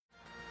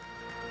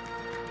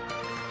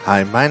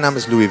Hi, mijn naam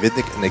is Louis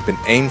Wittek en ik ben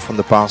één van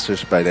de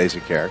pastors bij deze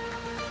kerk.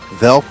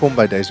 Welkom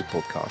bij deze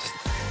podcast.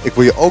 Ik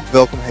wil je ook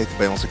welkom heten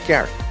bij onze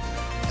kerk.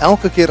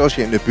 Elke keer als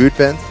je in de buurt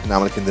bent,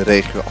 namelijk in de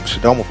regio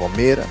Amsterdam of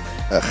Almere,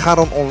 ga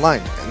dan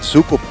online en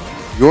zoek op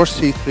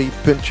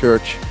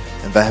yourc3.church.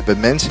 En wij hebben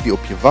mensen die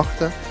op je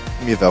wachten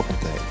om je welkom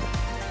te heten.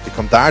 Je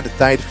kan daar de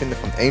tijd vinden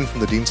van één van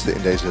de diensten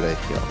in deze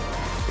regio.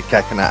 Ik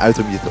kijk ernaar uit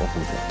om je te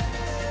ontmoeten.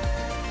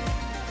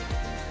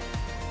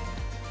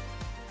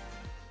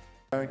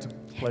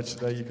 Pledge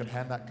today, you can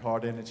hand that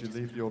card in as you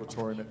leave the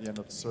auditorium at the end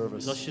of the service.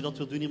 Dus als je dat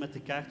wilt doen hier met de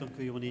kaart, dan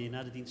kun je wanneer je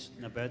na de dienst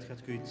naar buiten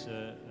gaat, kun je het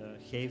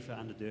geven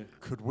aan de deur.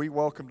 Could we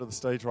welcome to the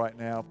stage right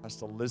now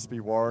Pastor Lisby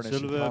Warren as she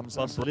Zullen we comes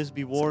and Pastor Lisby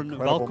brings Warren an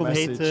incredible welkom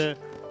message. heten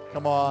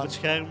Come op on, het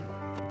scherm,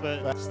 op het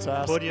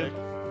fantastic. podium?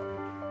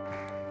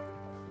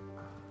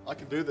 I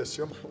can do this.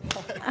 You're my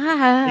wife.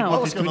 Ik Wow. mag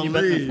was het doen, je gonna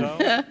bent mijn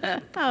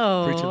leave.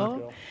 vrouw. Preaching that Oh.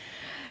 girl.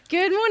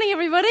 Good morning,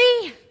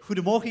 everybody.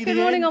 Goedemorgen Good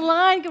morning iedereen.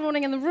 online. Good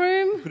morning in the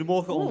room.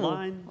 Goedemorgen Ooh,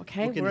 online,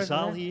 okay, ook in de we're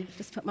zaal over hier. there.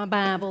 Just put my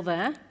Bible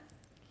there.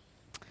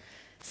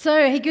 So,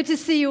 hey, good to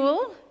see you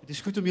all. Het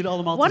is goed om jullie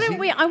allemaal Why te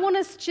don't zien. I want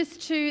us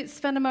just to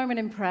spend a moment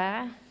in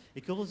prayer.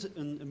 Ik wil dus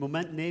een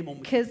moment nemen om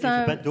in Because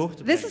gebed door te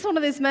this brengen. is one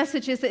of those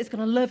messages that is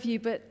going to love you,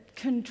 but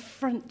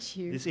confront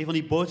you. Dit is een van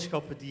die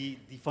boodschappen die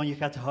van je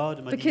gaat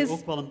houden, maar die je Because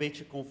ook wel een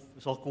beetje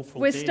zal We're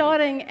confronteren.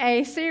 starting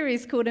a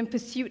series called In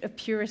Pursuit of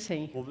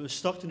Purity. We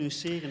starten nu een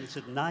serie en het is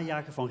het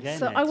najagen van So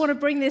reinheid. I want to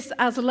bring this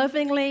as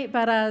lovingly,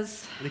 but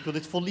as En ik wil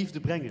dit vol liefde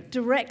brengen,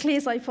 directly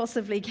as I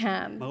possibly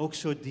can. maar ook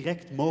zo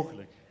direct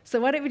mogelijk. So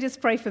why don't we just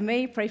pray for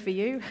me, pray for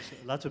you. Dus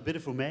laten we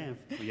bidden voor mij en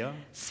voor jou.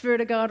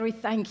 Spirit of God, we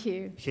thank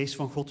you Geest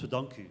van God, we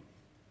danken u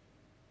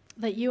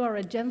that you are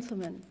a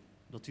gentleman,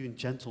 dat u een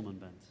gentleman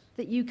bent.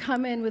 that you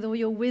come in with all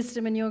your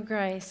wisdom and your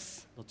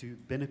grace Dat u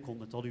binnenkomt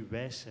met al uw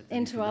wijsheid en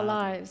into uw our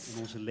genade lives. in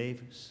onze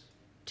levens.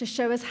 to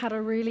show us how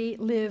to really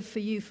live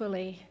for you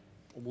fully.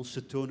 Om ons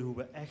te tonen hoe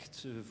we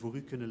echt voor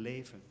u kunnen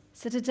leven.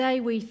 So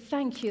today we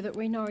thank you that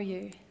we know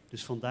you.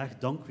 Dus vandaag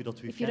dank u dat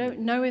we u If you kennen.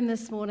 don't know him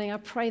this morning, I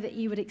pray that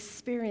you would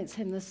experience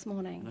him this En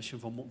morning. als je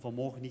hem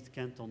vanmorgen niet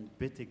kent, dan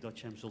bid ik dat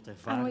je hem zult And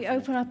ervaren. we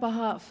open vanochtend. up our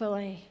heart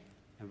fully.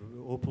 En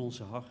we openen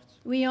onze hart.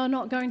 We are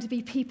not going to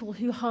be people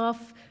who half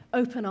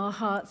open our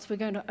hearts.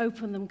 We're going to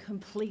open them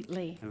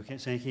completely. En we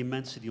zijn geen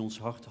mensen die ons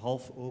hart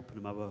half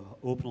openen, maar we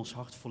openen ons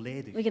hart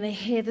volledig. We're going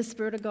to hear the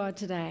Spirit of God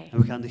today. En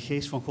we gaan de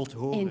geest van God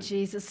horen. In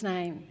Jesus'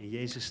 name. In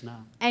Jezus'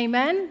 naam.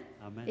 Amen.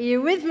 Amen. Are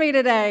you with me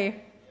today?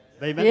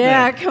 Ben je met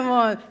Yeah, mij? come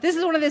on. This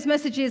is one of those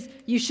messages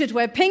you should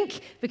wear pink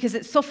because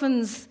it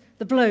softens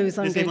the blows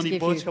I'm Dit is een going van to die give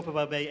you. boodschappen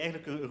waarbij je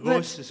eigenlijk een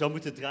roos zou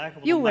moeten dragen.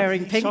 want You're dan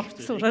maakt het wearing iets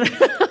pink. zachter.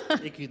 Sort of.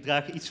 Ik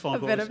draag iets van A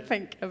bit roos. of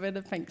pink, a bit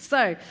of pink.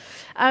 So,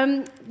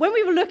 when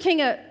we were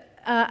looking at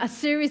a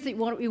series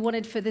that we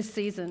wanted for this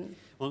season,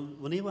 Want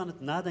wanneer we aan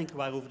het nadenken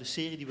waren over de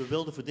serie die we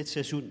wilden voor dit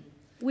seizoen,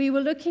 we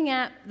were looking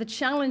at the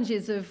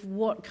challenges of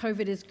what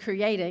COVID is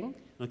creating.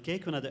 dan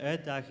keken we naar de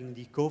uitdagingen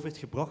die COVID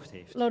gebracht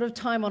heeft. A lot of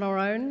time on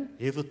our own,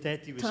 Heel veel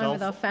tijd die we time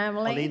with our zelf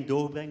family. alleen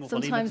doorbrengen of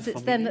alleen met Sometimes de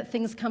it's then familie. that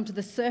things come to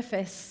the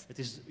surface. Het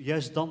is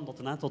juist dan dat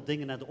een aantal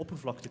dingen naar de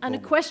oppervlakte And a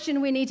komen.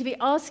 question we need to be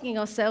asking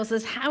ourselves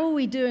is how are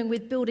we doing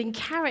with building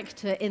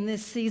character in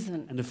this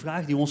season? En de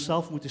vraag die we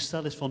onszelf moeten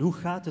stellen is van hoe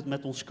gaat het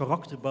met ons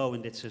karakterbouw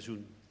in dit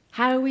seizoen?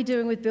 How are we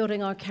doing with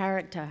building our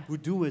character? Hoe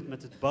doen we het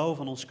met het bouwen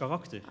van ons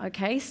karakter?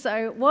 Okay,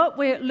 so what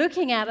we're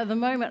looking at the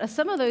moment are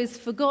some of those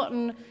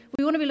forgotten,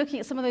 we want to be looking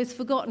at some of those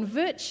forgotten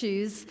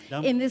virtues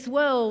in this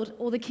world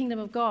or the kingdom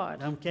of God.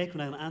 Daarom kijken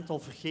we naar een aantal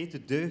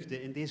vergeten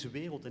deugden in deze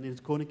wereld en in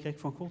het koninkrijk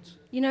van God.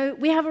 You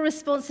know, we have a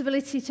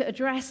responsibility to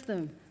address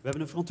them, We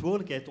hebben een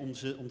verantwoordelijkheid om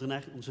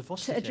ze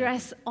vast to te krijgen.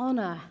 address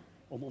honor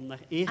Om naar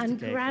eer te and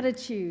kijken.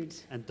 gratitude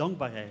En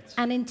dankbaarheid.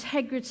 and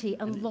integrity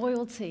and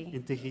loyalty.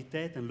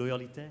 Integriteit en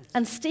loyaliteit.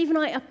 And Steve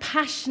and I are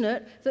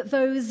passionate that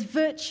those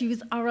virtues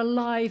are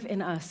alive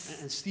in us,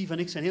 En Steve en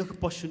ik zijn heel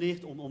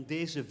gepassioneerd om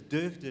deze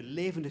deugden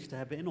levendig te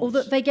hebben in or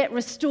that ons. they get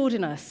restored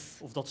in us,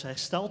 Of dat ze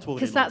hersteld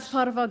worden because in that's ons.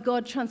 part of our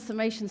God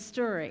transformation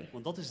story.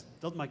 Want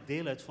dat maakt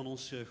deel uit van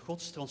ons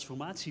Gods But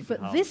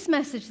transformatieverhaal. this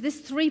message,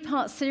 this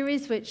three-part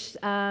series, which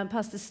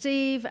Pastor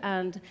Steve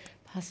and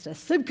Pastor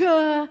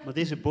Sibka, Maar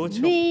deze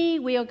boodschap me,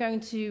 we are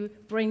going to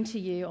bring to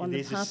you in on the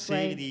deze serie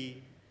pathway,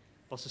 die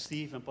Pastor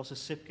Steve en Pastor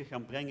Sipke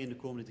gaan brengen in de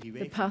komende 3 the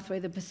weken, pathway,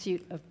 the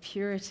pursuit of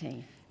purity.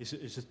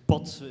 is het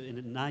pad in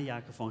het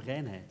najagen van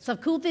reinheid. So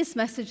I've called this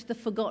message the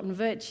forgotten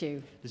virtue.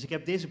 Dus ik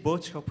heb deze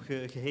boodschap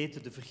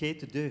geheten de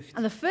vergeten deugd.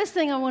 And the first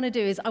thing I want to do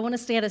is I want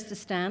us to get us to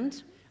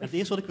stand. En het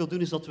eerste wat ik wil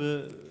doen is dat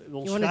we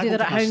ons You want to vragen do om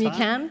that te at gaan home, you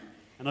staan. can.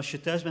 En als je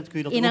thuis bent kun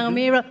je dat In ook doen.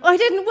 Almere. Oh, I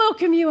didn't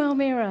welcome you,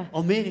 Almere.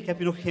 Almere, ik heb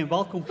je nog geen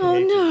welkom Oh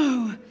geheten.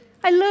 no,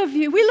 I love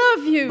you. We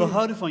love We you.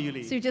 houden van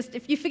jullie. So just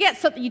if you forget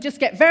something, you just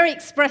get very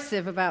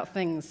expressive about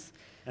things.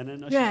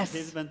 En als je Yes.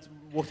 vergeten bent,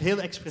 word heel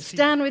expressief.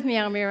 Stand with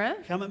me, Almere.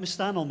 Ga met me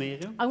staan,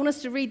 Almere. I want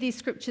us to read these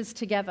scriptures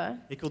together,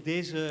 Ik wil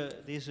deze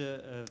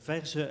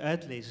versen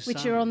uitlezen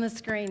which are samen. on the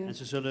screen. En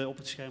ze zullen op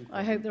het scherm I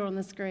komen. hope they're on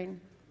the screen.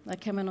 They're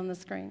coming on the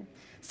screen.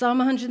 Psalm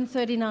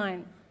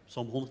 139.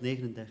 Psalm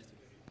 139.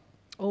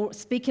 Or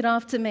speak it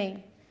after me.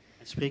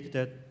 En spreek het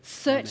uit.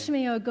 Search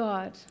Amen. me, O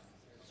God,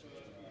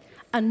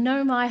 and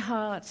know my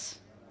heart.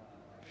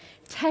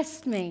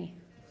 Test me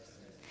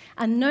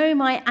and know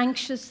my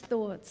anxious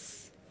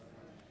thoughts.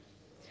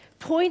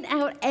 Point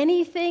out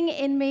anything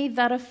in me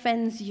that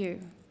offends you,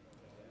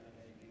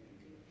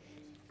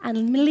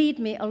 and lead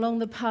me along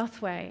the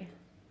pathway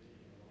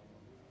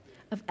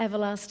of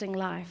everlasting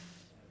life.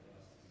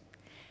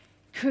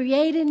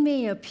 Create in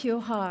me a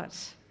pure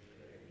heart,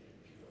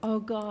 O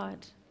God,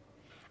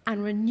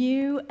 and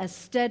renew a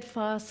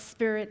steadfast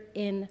spirit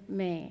in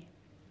me.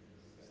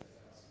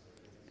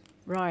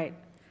 Right,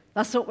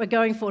 that's what we're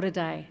going for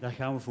today. Daar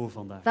gaan we voor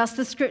vandaag. That's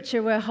the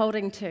scripture we're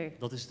holding to.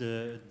 Dat is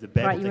de you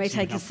may Bijbeltekst die we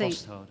take gaan a seat.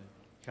 vasthouden.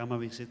 Ga maar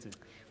weer zitten.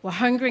 We're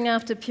hungering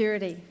after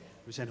purity.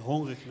 We zijn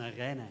hongerig naar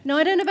reinheid. Now,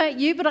 I don't know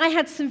about you, but I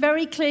had some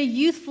very clear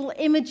youthful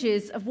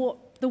images of what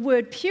the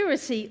word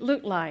purity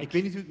looked like. Ik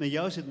weet niet hoe het met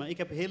jou zit, maar ik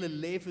heb hele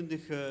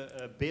levendige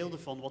beelden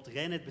van wat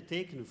reinheid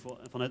betekende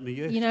vanuit mijn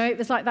jeugd. You know, it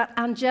was like that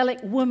angelic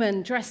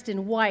woman dressed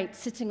in white,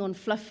 sitting on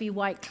fluffy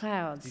white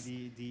clouds.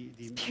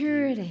 Die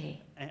Purity.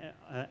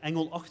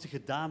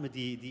 engelachtige dame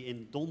die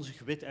in donzig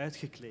wit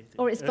uitgekleed is.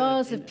 Or it's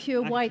bars in- of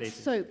pure white aangekleed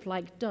is. soap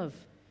like Dove.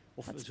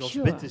 Of That's zoals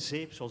pure. witte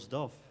zeep, zoals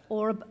Dove.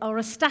 Or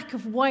a stack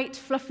of white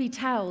fluffy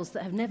towels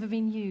that have never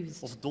been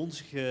used. Of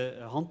donzige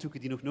handdoeken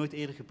die nog nooit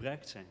eerder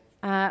gebruikt zijn.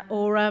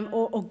 Or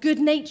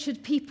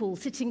good-natured people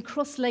sitting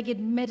cross-legged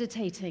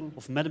meditating.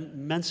 Of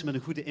mensen met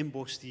een goede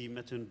inborst die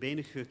met hun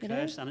benen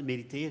gekruist aan het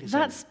mediteren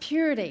zijn. That's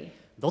purity.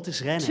 Dat is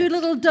Two reinheid.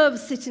 little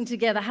doves sitting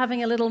together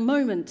having a little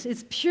moment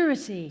is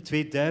purity.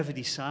 2 duiven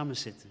die samen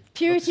zitten.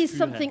 Purity Dat is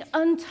something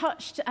puurheid.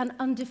 untouched and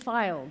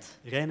undefiled.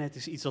 Reinheid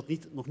is iets dat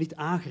nog niet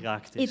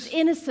aangeraakt It's is.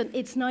 innocent,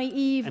 it's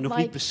naive, En nog niet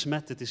like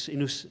besmet. Het is,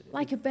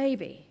 a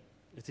baby.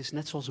 het is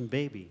net zoals een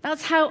baby.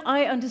 That's how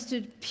I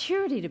understood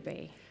purity to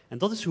be. En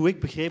dat is hoe ik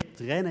begreep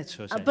dat reinheid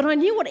zou zijn. But I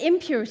knew what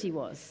impurity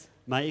was.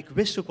 Maar ik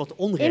wist ook wat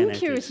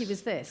onreinheid Impurity is.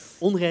 was this.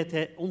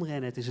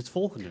 Onreinheid is het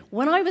volgende.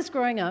 When I was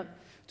growing up,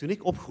 Toen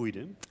ik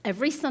opgroeide,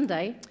 every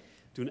Sunday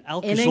toen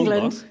elke In zondag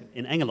England,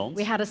 in Engeland,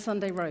 we had a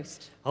Sunday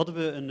roast. hadden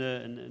we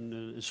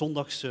een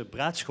zondagse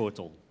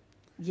braadschotel.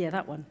 Yeah,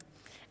 that one.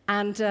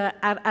 And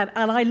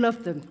I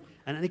loved them.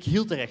 En ik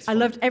hield er echt I van.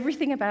 loved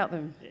everything about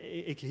them.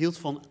 Ik hield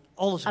van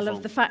alles I loved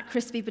ervan. the fat,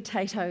 crispy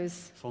potatoes.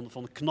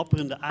 Van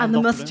knapperende And the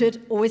aardappelen. mustard.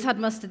 Always had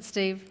mustard,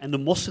 Steve. En de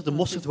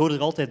mosterd hoorde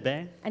er altijd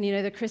bij. And you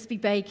know, the crispy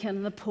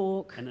bacon and the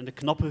pork. En de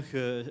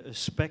knapperige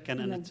spek en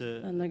And het,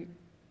 the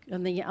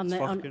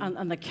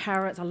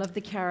carrots. I love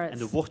the carrots. en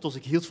de wortels.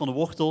 Ik hield van de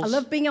wortels. I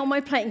love being on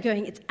my plate and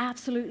going, it's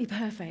absolutely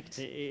perfect.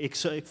 Ik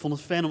vond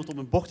het fijn om het op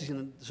mijn bord te zien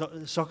en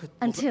zag het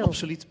dat het Until-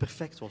 absoluut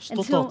perfect was.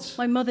 Until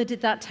my mother did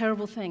that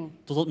terrible thing.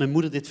 Totdat mijn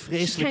moeder dit She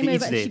vreselijke came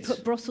iets over and she deed.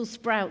 put Brussels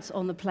sprouts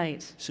on the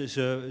plate.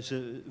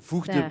 Ze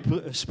voegde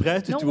There.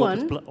 spruiten Not toe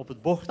one, op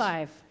het bord.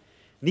 5.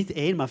 Niet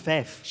 1, maar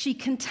 5. She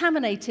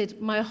contaminated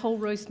my whole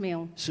roast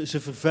meal. Ze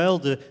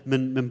vervuilde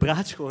mijn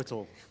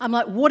braadschotel. I'm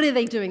like, what are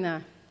they doing there?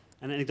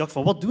 En ik dacht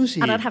van, wat doen ze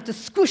And I'd hier? have to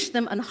squish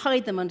them and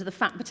hide them under the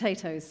fat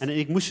potatoes. En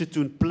ik moest ze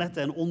toen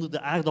pletten en onder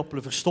de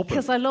aardappelen verstoppen.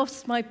 Because I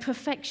lost my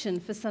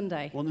perfection for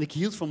Sunday. Want ik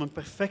hield van mijn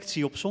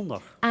perfectie op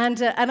zondag.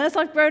 And as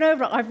I've grown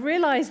over it, I've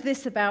realized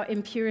this about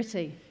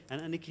impurity.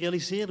 En ik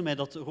realiseerde mij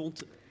dat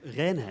rond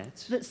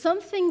reinheid, That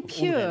something of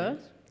pure,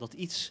 onreinheid, dat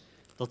iets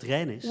dat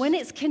rein is, when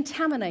it's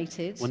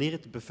contaminated, wanneer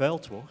het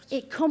bevuild wordt,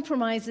 it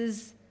compromises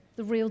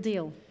the real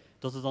deal.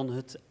 dat het dan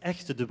het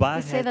echte, de Let's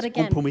say that waarheid again.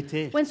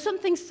 compromitteert. When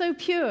something's so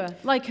pure,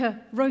 like a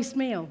roast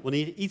meal,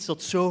 Wanneer iets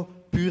dat zo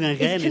puur en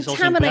rein is is als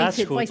een contaminated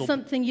by braadschotel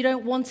something you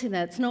don't want in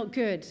there, it's not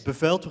good.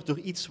 bevuild wordt door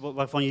iets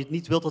waarvan je het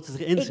niet wilt dat het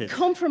erin It zit,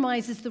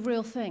 compromises the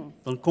real thing.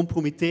 dan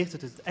compromitteert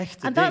het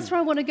echte And that's ding.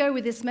 where I want to go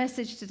with this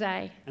message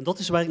today. En dat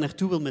is waar ik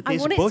naartoe wil met I deze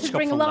want it to boodschap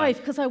bring vandaag. life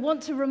because I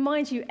want to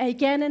remind you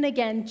again and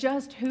again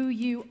just who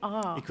you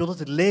are. Ik wil dat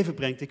het leven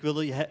brengt. Ik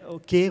wil je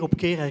keer op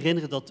keer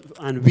herinneren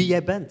aan wie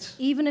jij bent.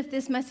 Even if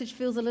this message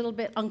feels a little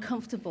bit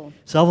uncomfortable.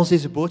 Zelfs als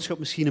deze boodschap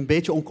misschien een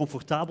beetje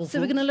oncomfortabel So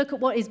we're voelt. going to look at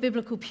what is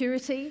biblical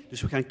purity,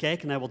 Dus we gaan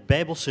kijken naar wat bijbelse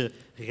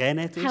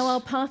reinheid is. how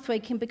our pathway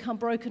can become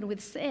broken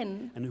with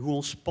sin, En hoe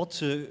ons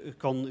pad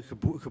kan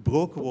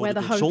gebroken where worden the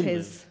door hope zonde.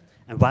 is,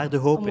 En waar de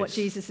and hoop what is.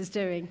 Jesus is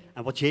doing,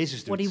 En wat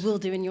Jezus what he doet. will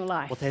do in your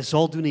life. Wat hij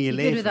zal doen in je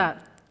You good with leven.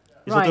 that?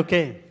 Is dat oké?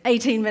 Right.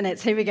 18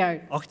 minutes, here we go.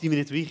 18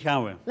 minuten, hier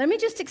gaan we. Let me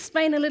just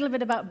explain a little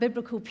bit about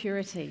biblical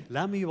purity.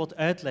 Laat me je wat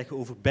uitleggen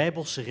over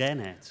bijbelse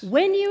reinheid.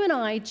 When you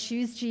and I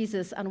choose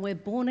Jesus and we're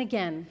born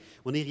again,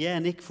 Wanneer jij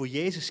en ik voor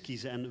Jezus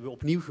kiezen en we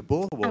opnieuw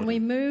geboren and we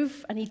worden.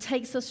 move and he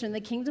takes us from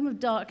the kingdom of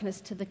darkness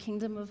to the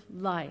kingdom of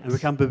light, En we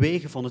gaan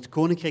bewegen van het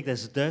koninkrijk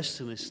des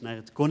duisternis naar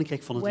het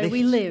koninkrijk van het where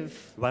we licht. live,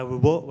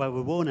 Waar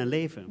we wonen en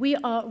leven.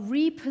 we are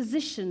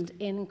repositioned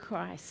in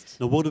Christ.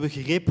 Dan worden we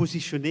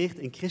gerepositioneerd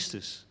in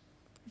Christus.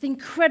 The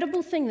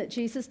incredible thing that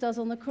Jesus does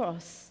on the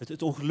cross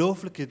Het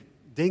ongelooflijke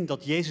ding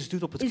dat Jezus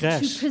doet op het is to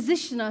kruis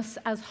position us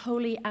as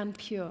holy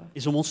and pure.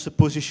 is om ons te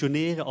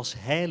positioneren als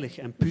heilig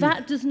en puur.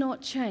 That does not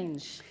change.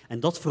 En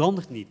dat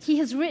verandert niet. He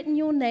has written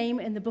your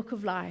name in the book of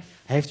life,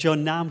 Hij heeft jouw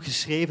naam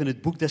geschreven in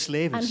het boek des and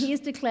levens. he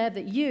has declared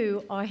that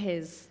you are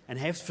his. En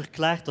hij heeft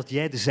verklaard dat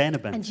jij de zijne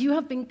And bent. you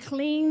have been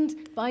cleaned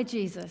by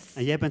Jesus.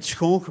 En jij bent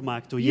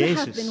schoongemaakt door You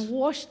have Jezus. been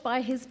washed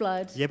by his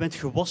blood. Jij bent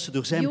gewassen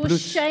door zijn Your bloed.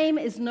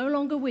 shame is no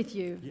longer with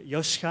you.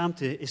 Jouw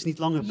schaamte is niet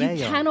langer bij You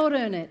jou. cannot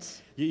earn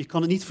it. Je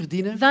kan het niet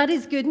verdienen. That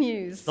is good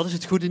news. Dat is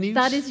het goede nieuws.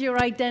 That is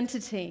your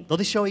identity. Dat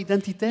is jouw You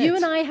identiteit.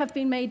 and I have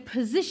been made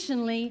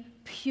positionally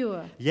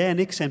pure. Jij en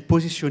ik zijn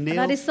positioneel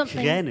That is something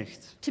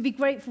gereinigd. to be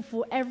grateful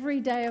for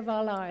every day of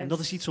our lives. En dat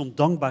is iets om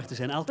dankbaar te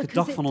zijn elke Because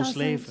dag it van ons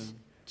doesn't leven.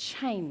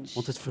 change.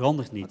 Want het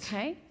verandert niet.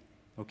 Okay?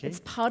 Oké? It's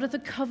part of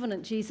the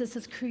covenant Jesus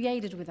has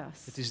created with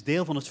us. Het is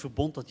deel van het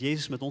verbond dat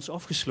Jezus met ons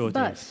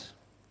afgesloten But- heeft.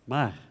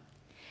 Maar,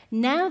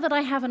 Now that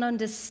I have an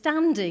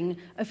understanding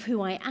of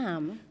who I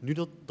am, nu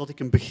dat ik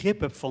een begrip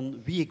heb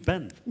van wie ik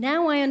ben,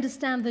 now I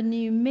understand the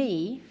new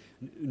me,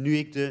 nu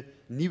ik de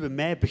nieuwe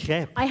mij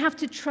begrijp, I have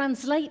to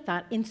translate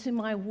that into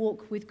my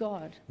walk with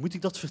God. moet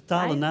ik dat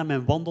vertalen Right. naar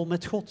mijn wandel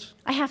met God.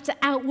 I have to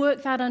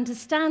outwork that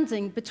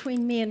understanding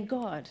between me and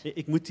God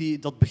Ik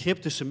moet dat begrip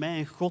tussen mij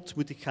en God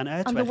moet ik gaan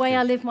and the way I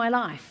uitwerken. live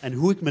my life. En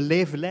hoe ik mijn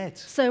leven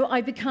leid. So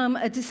I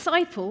become a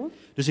disciple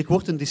Dus ik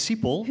word een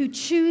discipel who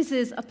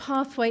chooses a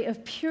pathway of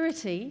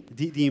purity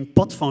die een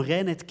pad van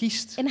reinheid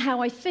kiest. in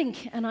how I think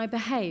and I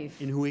behave.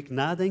 In hoe ik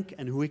nadenk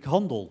en hoe ik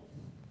handel.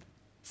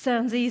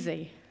 Sounds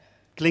easy.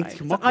 Klinkt Right.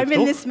 So gemakkelijk, I'm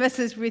in toch? this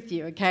message with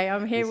you, okay?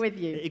 I'm here with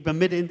you. Ik ben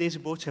midden in deze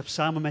boodschap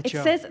samen met It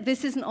jou. says,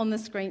 this isn't on the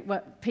screen.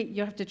 Well, Pete,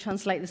 you have to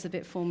translate this a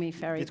bit for me,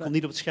 Ferry. Dit but komt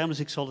niet op het scherm, dus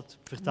ik zal het 1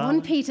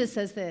 vertalen. Peter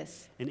says this.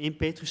 In 1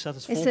 Petrus staat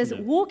het It says,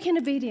 volgende. walk in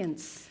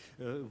obedience.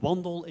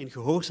 Wandel in Now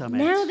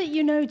gehoorzaamheid. that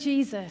you know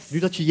Jesus, Nu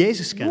dat je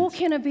Jezus walk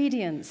kent, in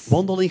obedience.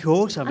 wandel in And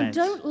gehoorzaamheid.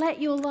 don't let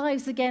your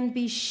lives again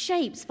be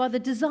shaped by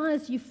the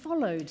desires you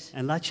followed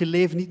En laat je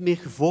leven niet meer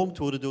gevormd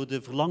worden door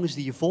de verlangens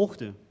die je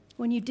volgde.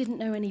 when you didn't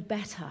know any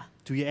better.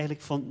 Toen je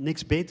eigenlijk van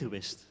niks beter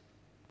wist.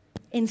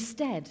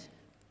 Instead,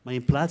 Maar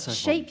in plaats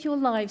daarvan, shape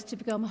your lives to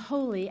become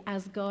holy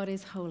as God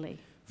is holy,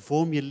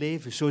 vorm je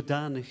leven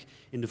zodanig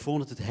in de vorm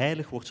dat het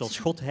heilig wordt zoals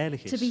God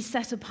heilig to be is.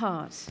 set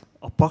apart.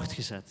 Apart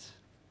gezet.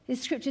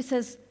 This scripture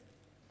says,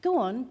 go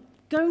on,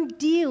 go and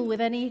deal with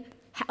any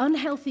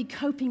unhealthy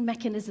coping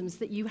mechanisms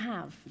that you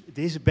have.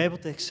 Deze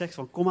Bijbeltekst zegt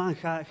van kom aan,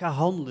 ga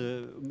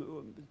handelen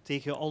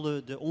tegen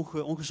alle de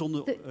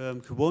ongezonde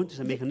gewoontes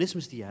en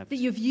mechanismes die je hebt. That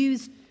you've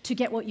used to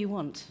get what you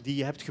want. Die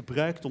je hebt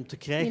gebruikt om te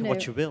krijgen You know,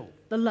 wat je wil.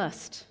 The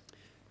lust,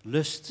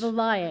 Lust, the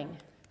lying,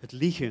 het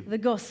liegen, the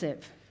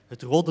gossip, het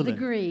the roddelen,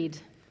 greed, de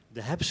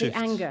the hebzucht,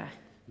 anger.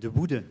 de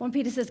woede. 1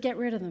 Peter says, get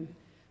rid of them.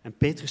 En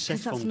Petrus Because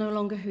zegt that's van, no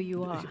longer who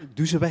you are.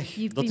 doe ze weg.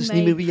 You've Dat been is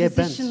niet meer wie jij made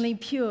bent. positionally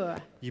pure.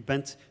 Je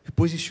bent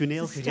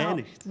gepositioneel To start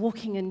gereinigd.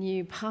 walking a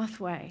new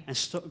pathway. En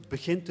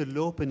begint te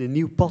lopen in een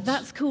nieuw pad.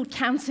 That's called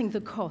counting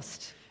the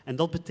cost En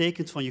dat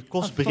betekent van je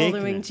kost of following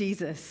berekenen.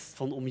 Jesus.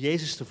 Van om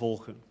Jezus te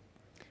volgen.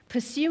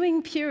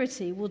 Pursuing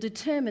purity will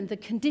determine the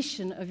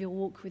condition of your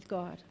walk with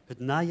God. Het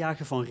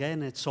najagen van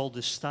reinheid zal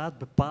de staat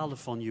bepalen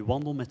van je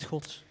wandel met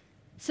God.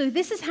 So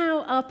this is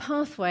how our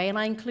pathway, and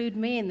I include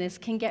me in this,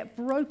 can get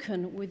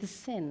broken with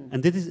sin.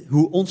 En dit is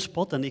hoe ons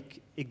pad, en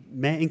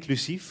mij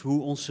inclusief,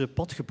 hoe ons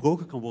pad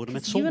gebroken kan worden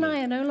met Because you and I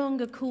zonde. are no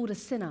longer called a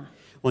sinner,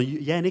 Want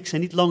jij en ik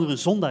zijn niet langer een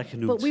zondaar but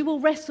genoemd. we will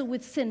wrestle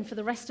with sin for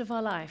the rest of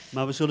our life.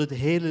 Maar we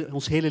zullen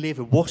ons hele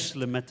leven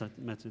worstelen met het.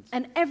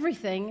 And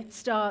everything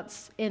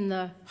starts in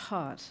the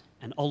heart.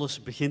 En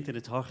alles begint in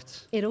het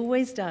hart. It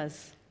always does.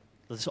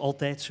 Dat is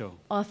altijd zo.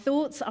 Our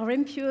thoughts, our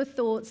impure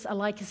thoughts,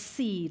 are like a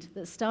seed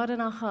that start in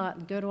our heart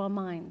and go to our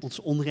mind.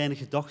 Onze onreine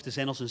gedachten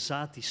zijn als een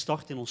zaad die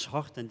start in ons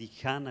hart en die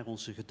gaan naar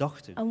onze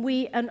gedachten. And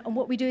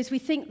what we do is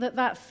we think that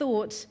that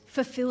thought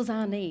fulfills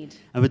our need.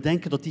 En we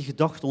denken dat die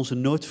gedachte onze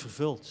nood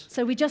vervult.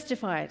 So we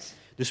justify it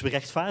Dus we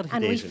rechtvaardigen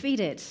and we deze. feed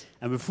it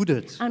En we voeden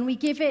het. and we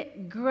give it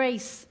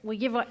grace. We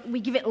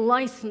give it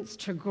license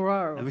to En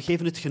grow. we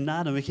geven het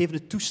genade en we geven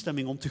het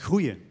toestemming om te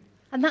groeien.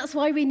 And that's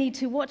why we need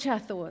to watch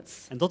our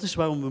thoughts. En dat is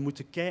waarom we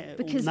moeten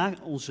Because naar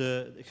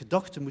onze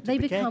gedachten moeten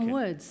They become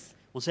bekijken. words.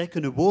 Want zij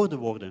kunnen woorden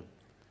worden.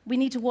 We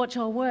need to watch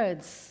our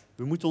words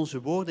We moeten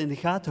onze woorden in de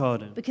gaten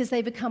houden. because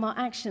they become our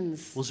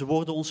actions. Onze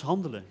woorden ons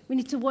handelen. We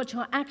need to watch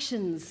our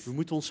actions We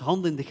moeten onze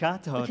handen in de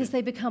gaten because houden.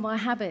 they become our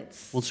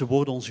habits. Onze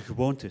woorden onze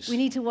gewoontes. We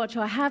need to watch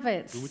our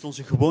habits We moeten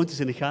onze gewoontes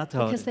in de gaten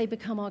because houden. they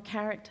become our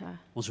character.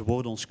 Onze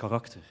woorden ons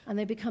karakter. And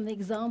they become the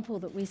example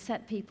that we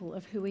set people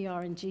of who we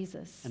are in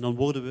Jesus. En dan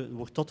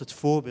wordt dat het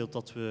voorbeeld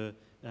dat we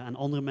aan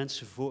andere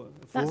mensen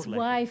That's voorleggen.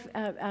 why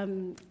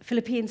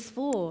Philippians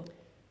 4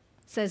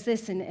 says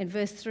this in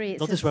verse 3. It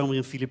Dat is says, waarom er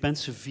in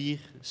Filippenzen 4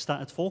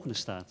 het volgende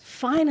staat.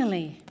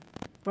 finally,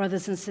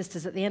 brothers and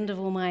sisters, at the end of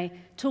all my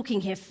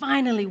talking here,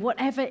 finally,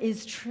 whatever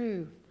is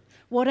true,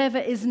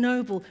 whatever is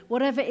noble,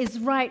 whatever is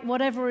right,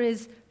 whatever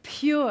is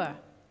pure,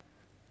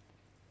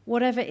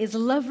 whatever is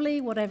lovely,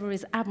 whatever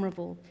is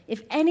admirable,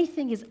 if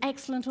anything is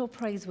excellent or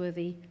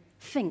praiseworthy,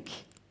 think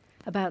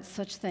about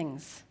such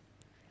things.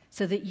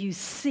 so that you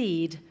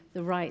seed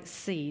the right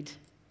seed.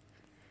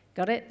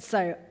 Got it? So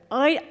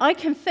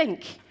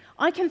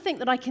I can think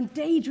that I can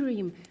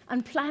daydream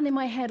and plan in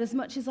my head as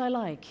much as I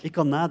like. Ik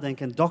kan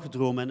nadenken en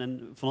dagdromen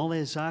en van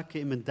allerlei zaken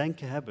in mijn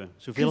denken hebben,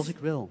 zoveel als ik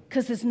wil.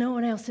 Because there's no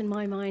one else in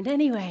my mind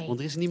anyway. Want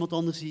er is niemand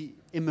anders die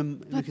in mijn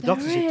But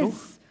gedachten there zit, is.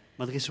 toch?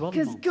 Maar er is wel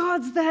Because iemand.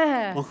 God's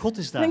there. Want God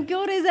is daar. And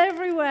God is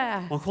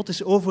everywhere. Want God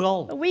is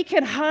overal. We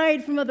can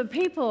hide from other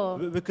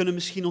people. We kunnen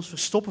misschien ons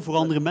verstoppen voor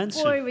andere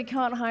mensen. Boy, we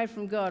can't hide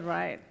from God,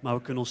 right? Maar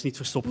we kunnen ons niet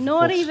verstoppen voor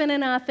Not God. even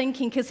in our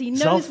thinking, because He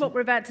knows Zelf- what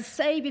we're about to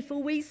say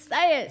before we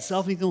say it.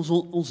 Zelf niet in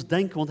ons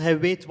denken, want Hij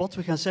weet wat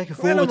we gaan zeggen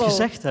voor we het Incredible.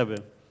 gezegd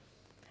hebben.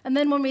 And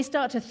then when we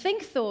start to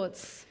think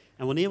thoughts,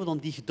 En wanneer we dan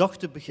die gedachten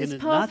this beginnen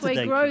na te pathway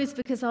denken, grows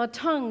because our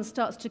tongue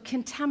starts to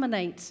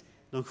contaminate.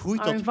 dan groeit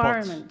our dat pad.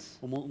 environment.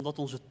 Omdat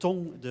onze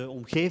tong de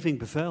omgeving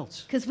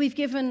bevuilt. Because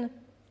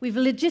we've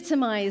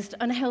legitimized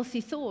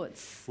unhealthy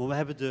thoughts. Want we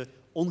hebben de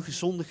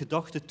ongezonde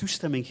gedachten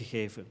toestemming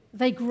gegeven.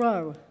 They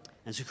grow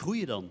En ze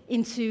groeien dan.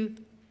 into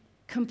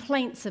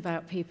complaints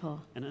about people.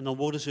 En dan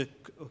worden ze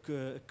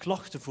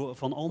klachten van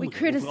We anderen, over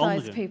criticize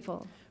anderen. people.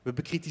 We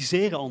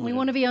bekritiseren We anderen.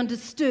 want to be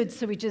understood,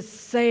 so we just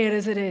say it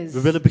as it is.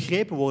 We willen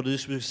begrepen worden,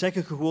 dus we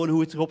zeggen gewoon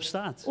hoe het erop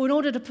staat. Or in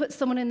order to put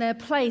someone in their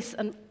place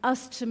and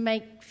us to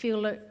make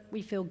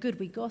we feel good,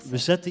 we gossip. We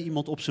zetten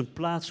iemand op zijn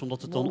plaats,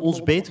 omdat het dan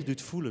ons beter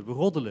doet voelen. We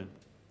roddelen.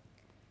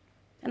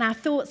 And our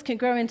thoughts can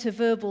grow into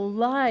verbal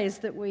lies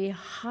that we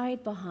hide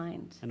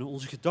behind. En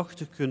onze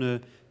gedachten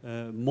kunnen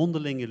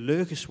mondelinge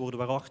leugens worden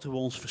waarachter we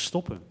ons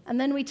verstoppen. And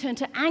then we turn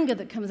to anger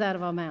that comes out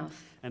of our mouth,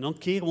 En dan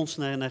keren we ons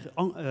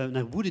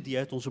naar woede die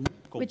uit onze mond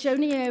komt. which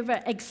only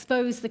ever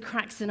expose the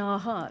cracks in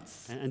our hearts.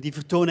 En die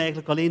vertonen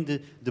eigenlijk alleen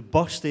de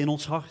barsten in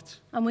ons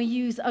hart. And we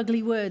use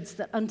ugly words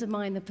that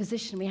undermine the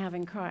position we have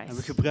in En we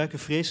Christ. gebruiken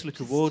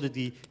vreselijke woorden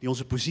die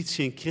onze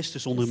positie in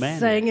Christus ondermijnen.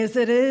 Saying as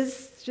it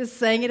is, just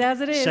saying it as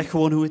it Zeg is.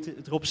 gewoon hoe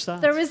het erop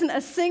staat. There isn't a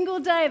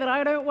single day that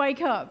I don't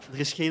wake up Er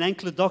is geen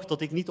enkele dag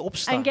dat ik niet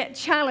opsta and get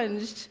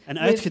challenged En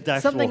with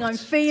uitgedaagd something word. I'm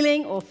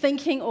feeling or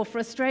thinking or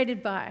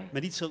frustrated by.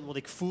 met iets wat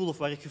ik voel of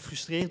waar ik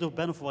gefrustreerd door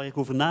ben of waar ik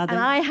over And nadenk.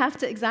 I have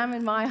to examine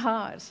my heart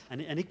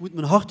En ik moet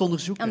mijn hart and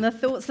onderzoeken. the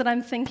thoughts that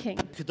I'm thinking.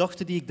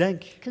 Gedachten die ik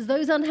denk. Because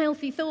those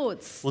unhealthy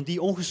thoughts Want die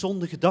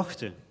ongezonde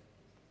gedachten,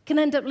 can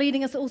end up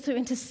leading us also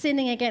into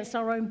sinning against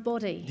our own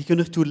body. die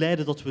kunnen ertoe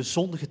leiden dat we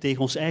zondigen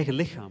tegen ons eigen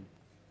lichaam.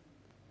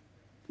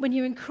 When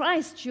you're in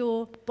Christ,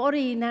 your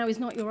body now is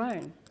not your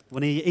own.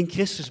 Wanneer je in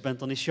Christus bent,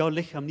 dan is jouw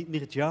lichaam niet meer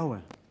het jouwe.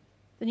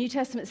 The New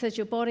Testament says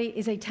your body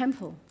is a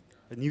temple.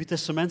 Het Nieuwe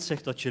Testament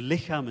zegt dat je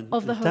lichaam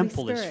Of the een Holy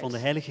tempel is Spirit. van de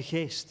Heilige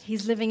Geest.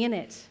 He's living in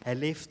it. Hij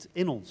leeft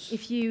in ons.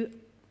 If you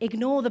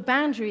ignore the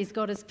boundaries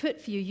God has put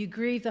for you, you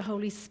grieve the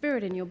Holy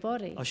Spirit in your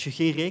body. Als je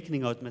geen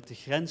rekening houdt met de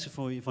grenzen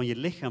van je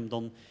lichaam,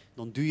 dan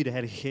doe je de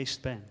Heilige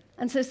Geest pijn.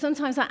 And so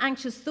sometimes our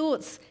anxious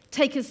thoughts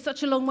take us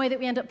such a long way that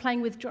we end up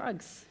playing with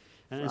drugs.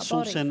 En our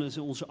soms body. zijn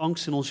onze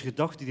angst en onze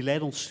gedachten die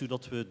leiden ons toe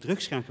dat we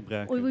drugs gaan Or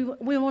gebruiken.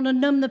 we want to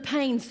numb the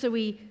pain, so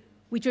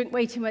we drink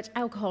way too much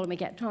alcohol and we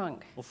get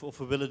drunk. Of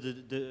we willen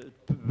het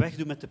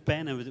wegdoen met de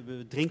pijn en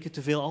we drinken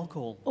te veel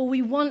alcohol. Or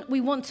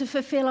we want to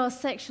fulfill our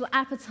sexual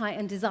appetite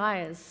and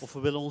desires. Of we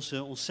willen ons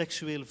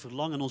seksuele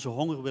verlangen en onze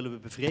honger willen we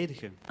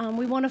bevredigen.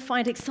 We want to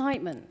find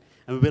excitement.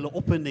 En we willen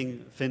opwinding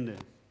vinden.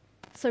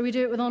 So we do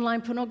it with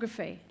online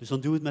pornography. Dus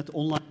dan doen we het met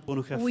online Or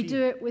we do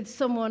pornografie. it with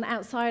someone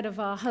outside of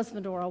our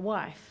husband or our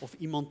wife. Of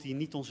iemand die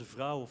niet onze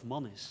vrouw of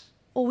man is.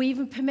 Or we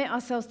even permit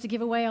ourselves to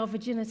give away our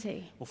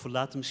virginity. Of we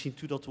laten misschien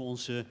toe dat we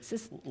onze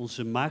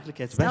It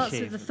maagdelijkheid starts with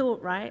the weggeven.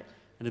 thought, right?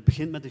 En het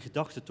begint met de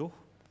gedachte, toch?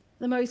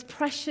 The most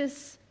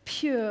precious,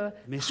 pure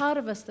Meest- part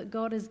of us that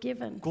God has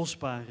given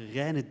Kostbare,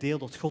 reine deel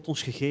dat God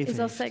ons gegeven is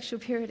our heeft, sexual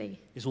purity.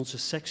 is onze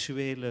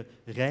seksuele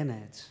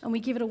reinheid. And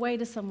we give it away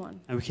to someone,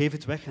 En we geven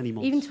het weg aan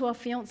even iemand. to our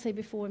fiancé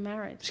before we're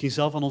married. Misschien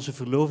zelf aan onze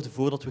verloofde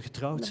voordat we And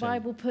getrouwd the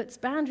zijn. Bible puts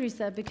boundaries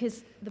there because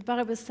the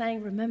Bible is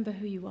saying, remember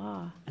who you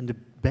are. En de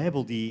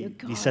Bijbel die Your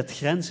God. zet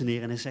grenzen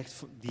neer en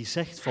die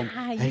zegt van,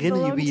 You herinner je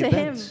belong wie je to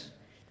Him. bent.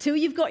 Till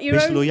you've got your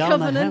Wees own loyaal naar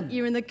covenant, Hem.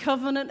 you're in the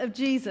covenant of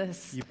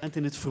Jesus. Je bent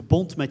in het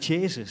verbond met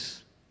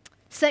Jezus.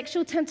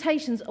 Sexual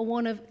temptations are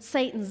one of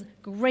Satan's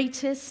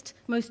greatest,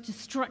 most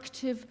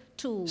destructive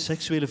tools.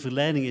 Seksuele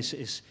verleiding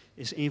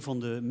is een van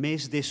de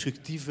meest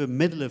destructieve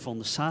middelen van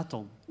de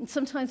Satan. And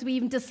sometimes we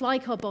even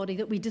dislike our body,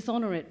 that we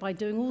dishonor it by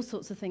doing all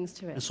sorts of things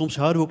to En it. soms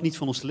houden we ook niet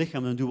van ons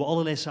lichaam en dan doen we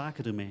allerlei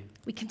zaken ermee.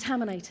 We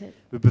contaminate it.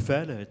 We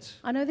bevuilen het.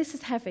 I know this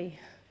is heavy.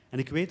 En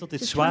ik weet dat dit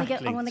Just zwaar I want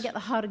to klinkt, get the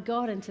heart of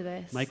God into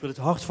this. maar ik wil het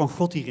hart van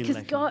God hierin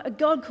Because leggen.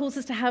 God calls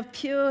us to have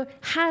pure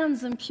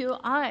hands and pure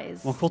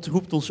eyes. Want God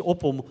roept ons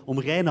op om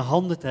reine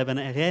handen te hebben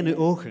en reine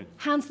ogen.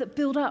 Hands that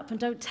build up and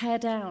don't tear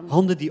down.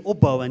 Handen die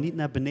opbouwen en niet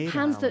naar beneden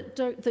Hands halen.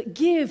 that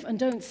give and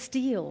don't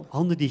steal.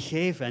 Handen die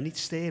geven en niet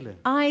stelen.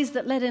 Eyes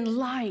that let in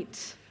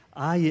light,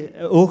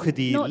 Ogen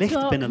die not licht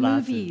dark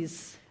binnenlaten.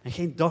 movies En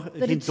geen that are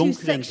donkere too en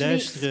sexually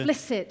duistere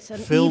explicit and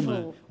filmen.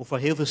 evil. Of waar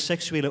heel veel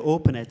seksuele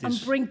openheid And is.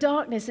 bring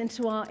darkness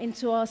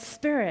into our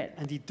spirit.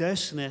 En die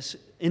duisternis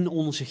in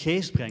onze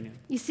geest brengen.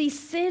 You see,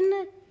 sin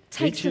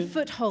takes je- a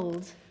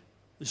foothold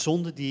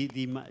Zonde die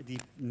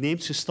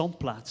neemt zijn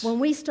standplaats. when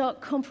we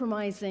start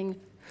compromising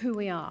who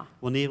we are,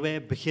 Wanneer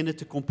wij beginnen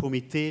te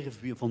compromitteren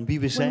van wie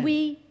we when zijn.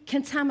 we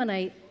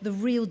contaminate the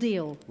real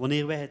deal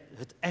Wanneer wij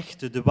het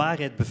echte, de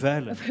waarheid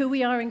bevuilen. of who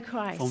we are in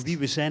Van Christ wie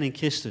we zijn in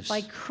Christus.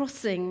 by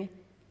crossing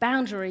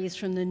boundaries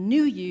from the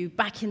new you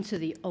back into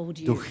the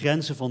old Door you.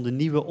 grenzen van de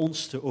nieuwe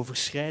ons te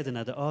overschrijden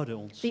naar de oude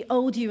ons. The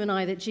old you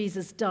and I that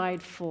Jesus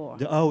died for.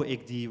 De oude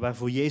ik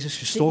waarvoor Jezus That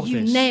gestorven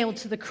you is.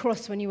 nailed to the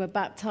cross when you were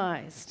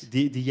baptized.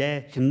 Die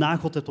jij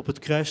genageld hebt op het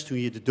kruis toen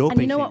je de And doop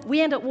you know inging. what?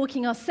 We end up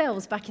walking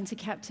ourselves back into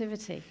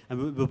captivity.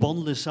 En we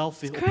wandelen zelf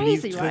weer It's opnieuw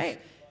crazy, terug right?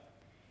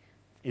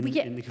 in We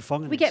get- de We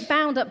gevangenis. get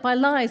bound up by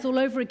lies all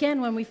over again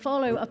when we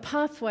follow a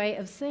pathway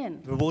of sin.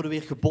 We worden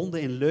weer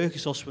gebonden in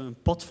leugens als we een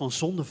pad van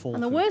zonde And the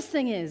volgen. worst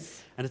thing is,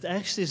 En het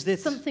ergste is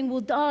dit. something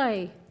will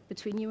die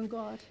between you and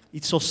God.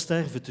 Iets zal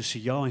sterven tussen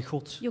jou en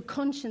God. Your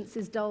conscience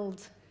is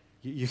dulled.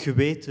 Je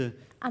geweten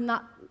And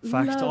that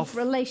Vaagt af. love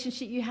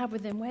relationship you have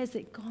with Him, where's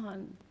it gone?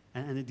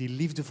 en die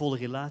liefdevolle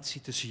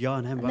relatie tussen jou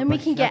en hem. And Waar, then we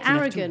waar can gaat get die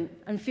naartoe? arrogant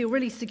and feel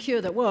really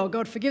secure that, well,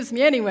 God forgives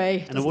me anyway. En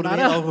dan Doesn't worden we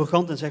heel matter.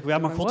 arrogant en zeggen we, ja,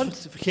 maar God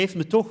What? vergeeft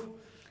me toch.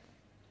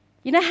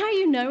 You know how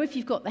you know if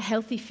you've got the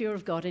healthy fear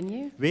of God in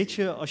you? Weet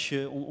je,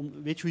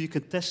 weet je hoe je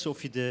kunt testen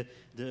of je de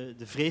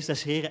vrees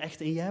des Heren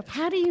echt in je hebt?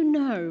 How do you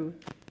know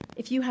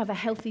if you have a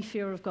healthy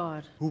fear of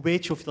God? Hoe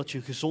weet je of dat je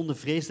een gezonde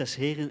vrees des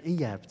Heren in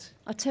je hebt?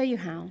 I'll tell you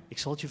how. Ik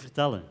zal het je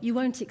vertellen. You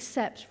won't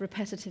accept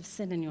repetitive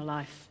sin in your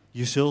life.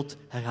 Je zult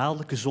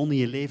herhaaldelijke zonde in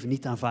je leven niet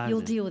You'll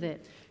aanvaarden. deal with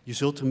it Je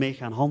zult ermee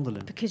gaan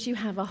handelen. because you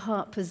have a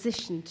heart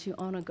positioned to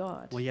honor God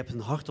Want je hebt een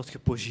hart dat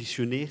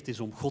gepositioneerd is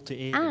om God te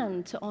eren.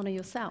 and to honor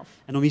yourself.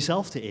 En om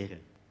jezelf te eren.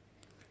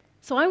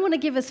 So I want to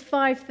give us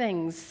 5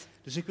 things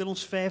Dus ik wil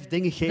ons 5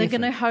 dingen that are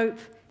going geven to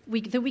hope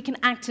that we can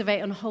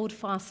activate and hold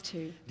fast to.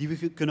 die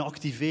we kunnen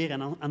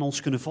activeren en aan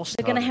ons kunnen They're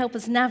going to vasthouden. help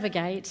us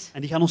navigate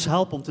En die gaan ons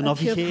helpen om te a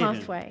pure navigeren.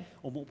 pathway.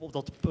 Om op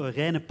dat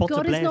reine pad te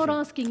God is not blijven.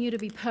 asking you to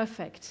be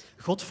perfect,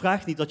 God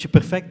vraagt niet dat je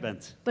perfect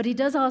bent. but He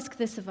does ask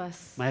this of us,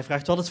 Maar hij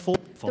vraagt wel het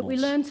volgende van that we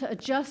ons. learn to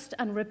adjust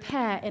and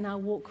repair in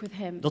our walk with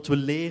Him Dat we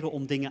leren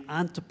om dingen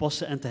aan te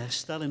passen en te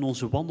herstellen in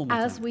onze wandel met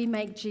as hem. we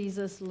make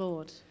Jesus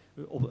Lord.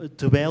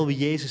 Terwijl we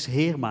Jezus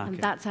Heer And maken.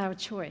 that's our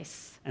choice.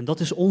 En dat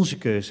is onze So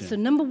keuze.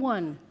 number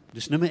 1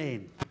 Dus nummer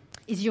 1.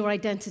 is your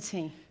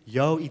identity.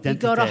 Jouw You've got to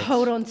identiteit.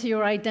 hold on to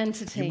your Je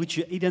identity. moet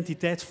je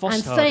identiteit And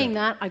saying vasthouden.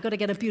 that, I've got to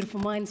get a Beautiful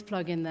Minds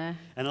plug in there.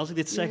 En als ik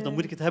dit zeg, dan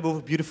moet ik het hebben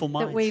over Beautiful That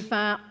Minds.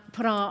 we've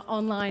put our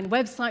online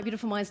website,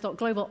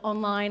 beautifulminds.global,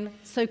 online,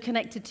 so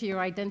connected to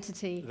your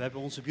identity. We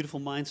hebben onze Beautiful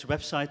Minds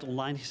website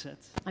online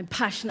gezet. I'm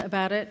passionate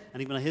about it En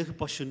ik ben er heel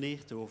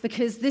gepassioneerd over.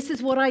 because this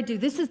is what I do.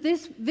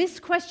 This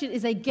question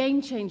is a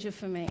game changer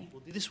for me.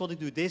 Want dit is wat ik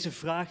doe. Deze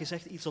vraag is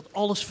echt iets dat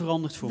alles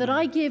verandert voor That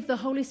mij. I give the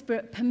Holy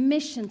Spirit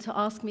permission to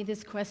ask me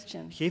this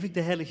question Geef ik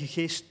de Heilige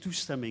Geest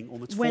toestemming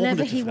om het whenever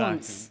volgende te He vragen.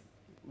 wants.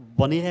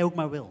 Wanneer hij ook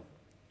maar wil.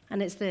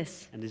 And it's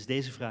this: En dit is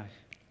deze vraag.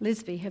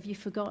 Lisby, have you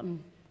forgotten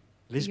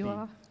who Lisby, you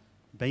are?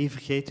 ben je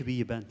vergeten wie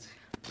je bent?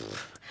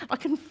 I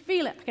can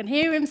feel it. I can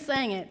hear him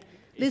saying it.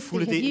 Lisby, voel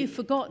het have in- you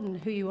forgotten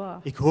who you are?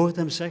 Ik hoor het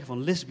hem zeggen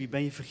van Lisby,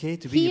 ben je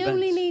vergeten wie He je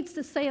only bent? needs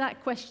to say that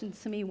question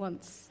to me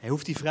once. Hij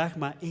hoeft die vraag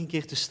maar 1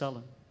 keer te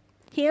stellen.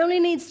 He only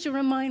needs to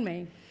remind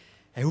me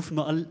Hij hoeft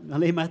me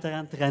alleen maar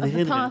eraan te gaan of the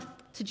herinneren. path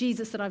to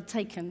Jesus that I've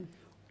taken.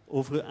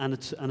 Over aan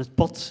het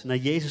pad naar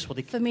Jezus wat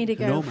ik For me to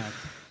go, genomen heb.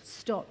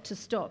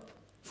 stop,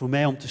 Voor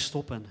mij om te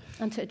stoppen.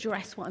 and to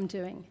address what I'm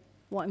doing,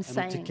 what I'm En om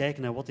te saying.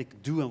 kijken naar wat ik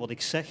doe en wat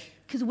ik zeg.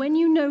 Because when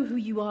you know who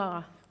you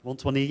are,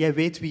 Want wanneer jij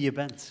weet wie je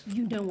bent,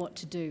 you know what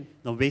to do.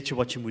 dan weet je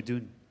wat je moet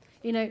doen.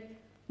 You know,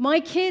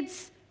 my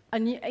kids,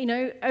 and you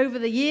know, over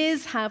the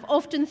years, have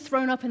often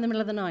thrown up in the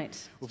middle of the night.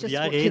 It's Over de just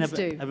what jaren heen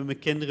kids do. hebben mijn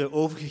kinderen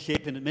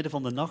overgegeven in het midden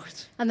van de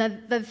nacht. And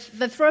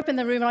they throw up in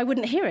the room, and I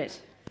wouldn't hear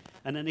it.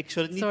 En ik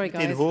zou het niet Sorry,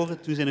 meteen guys.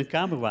 horen toen ze in hun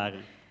kamer waren.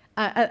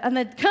 And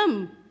they'd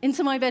come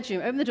into my bedroom,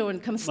 open the door,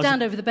 and come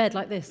stand over the bed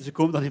like this. Ze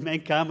komen dan in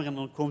mijn kamer en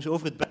dan komen ze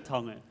over het bed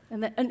hangen.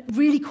 And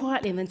really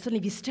quietly, and then suddenly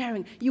be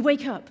staring. You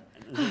wake up.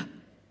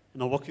 En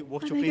dan word je And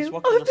they opeens go,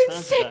 wakker oh, en I've dan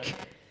been staan ze sick.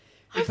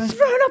 daar. I've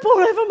thrown up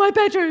all over my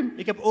bedroom.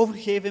 Ik heb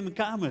overgegeven in mijn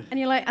kamer. And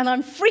you're like, and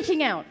I'm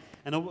freaking out.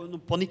 En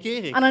dan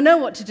panikeer ik. And I know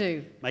what to do.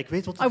 Maar ik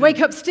weet wat te I doen.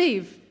 wake up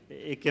Steve.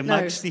 Ik No,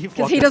 maak Steve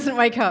because he wakker. doesn't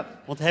wake up.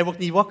 Want hij wordt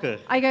niet wakker.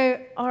 I go,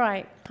 all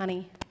right,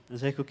 honey. Dan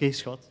zeg ik, oké,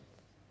 schat.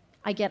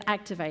 I get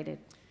activated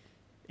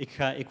Ik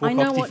word I know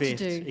what to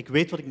geactiveerd. do. Ik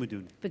weet wat ik moet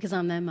doen. because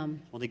I'm their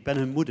mum. Want ik ben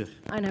hun moeder.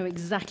 I know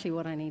exactly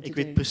what I need Ik to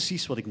weet do.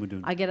 precies wat ik moet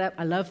doen. I get up,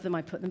 I love them,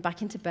 I put them back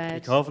into Ik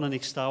bed. hou van hen,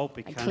 ik sta op,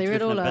 ik I ga hen clear it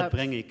terug naar all bed up.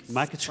 brengen. Ik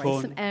maak het Spray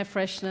schoon. some air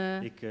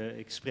freshener.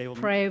 Ik spray wat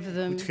Pray over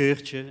them. goed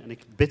geurtje en ik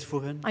bid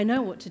voor hen. I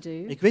know what to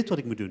do Ik weet wat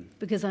ik moet doen.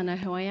 because I know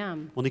who I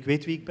am. Want ik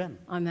weet wie ik ben.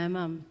 I'm their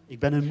mum. Ik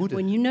ben hun moeder.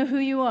 When you know who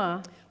you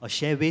are, Als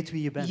jij weet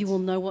wie je you bent,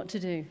 will know what to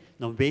do.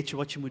 dan weet je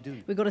wat je moet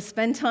doen. We've got to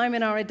spend time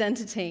in our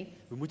identity,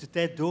 We moeten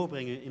tijd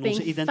doorbrengen in Being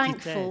onze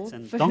identiteit thankful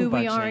en for who we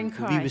dankbaar are zijn in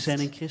voor wie we Christ. zijn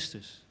in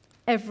Christus.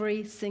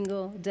 every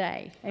single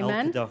day. Elke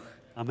Amen? dag.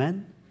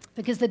 Amen.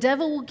 Because the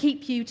devil will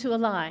keep you to a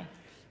lie.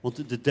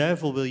 Want de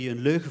duivel wil je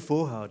een leugen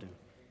voorhouden.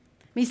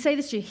 me say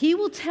this to you. He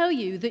will tell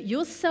you that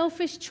your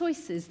selfish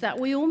choices that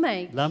we all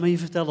make Laat me je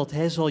vertellen dat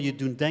hij zal je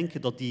doen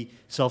denken dat die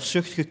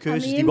zelfzuchtige and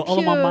keuzes the die we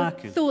allemaal impure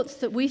maken, thoughts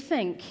that we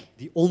think,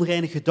 die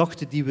onreine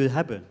gedachten die we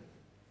hebben,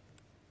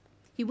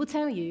 he will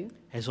tell you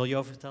hij zal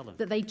jou vertellen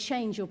that they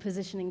change your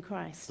position in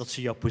Christ. dat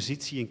ze jouw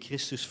positie in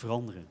Christus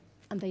veranderen.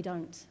 And they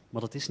don't.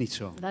 Maar dat is niet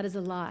zo. That is a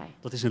lie.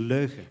 Dat is een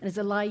leugen. And it's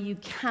a lie you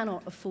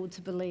cannot afford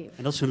to believe.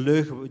 En dat is een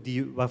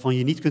leugen waarvan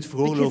je niet kunt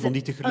veroorloven om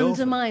die te it geloven.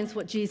 undermines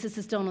what Jesus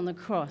has done on the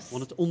cross.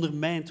 Want het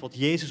ondermijnt wat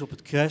Jezus op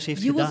het kruis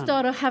heeft You will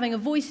gedaan. start having a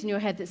voice in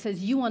your head that says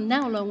you are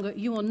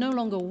no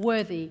longer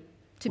worthy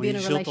to be Want in je a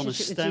zult dan een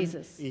relationship with stem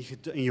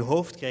Jesus. in je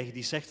hoofd krijgen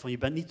die zegt van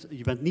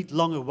je bent niet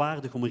langer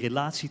waardig om een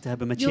relatie te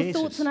hebben met Your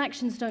Jezus. thoughts and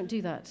actions don't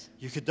do that.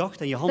 Je gedachten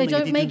en je They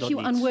handelingen don't die doen make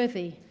dat you niet.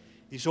 unworthy.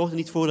 Die zorgen er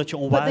niet voor dat je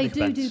But they onwaardig do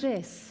bent.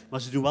 this.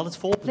 Maar ze doen wel het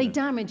They volgende.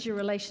 damage your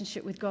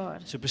relationship with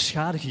God Ze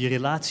beschadigen je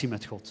relatie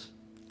met God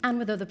and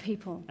with other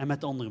people. en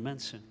met andere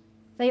mensen.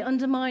 They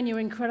undermine your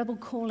incredible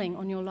calling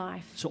on your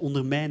life, Ze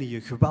ondermijnen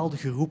je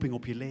geweldige roeping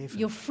op je leven.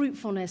 your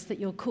fruitfulness that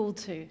you're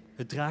called to.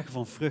 Het dragen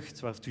van vrucht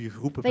waartoe je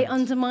geroepen They bent.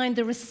 undermine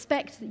the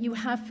respect that you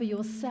have for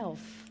yourself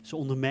Ze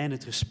ondermijnen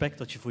het respect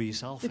dat je voor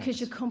jezelf because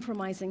you're hebt.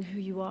 compromising who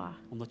you are.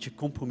 Omdat je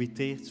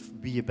compromitteert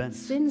wie je bent.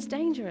 Sin's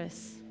dangerous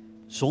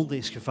Zonde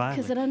is because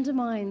it gevaarlijk,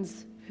 undermines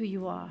who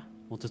you are.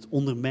 want het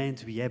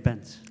ondermijnt wie jij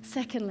bent.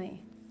 Secondly,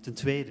 Ten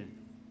tweede,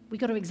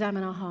 we've got to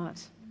examine our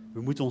heart.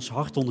 we moeten ons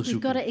hart We've got to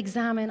onderzoeken.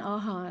 examine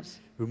our heart,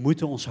 We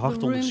moeten ons the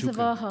hart rooms of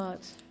our onderzoeken.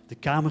 heart. De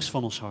kamers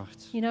van ons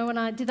hart. You know,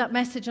 when I did that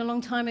message a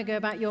long time ago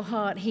about your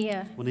heart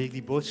here, Wanneer ik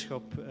die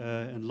boodschap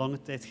een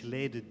lange tijd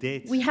geleden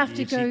deed, we have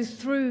die to je go ziet,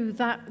 through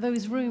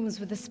those rooms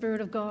with the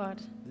Spirit of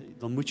God,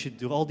 dan moet je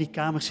door al die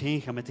kamers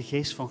heen gaan met de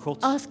geest van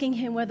God. asking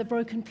Him where the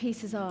broken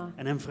pieces are,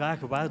 En hem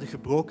vragen waar de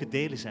gebroken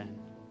delen zijn.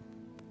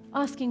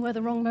 asking where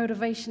the wrong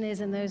motivation is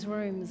in those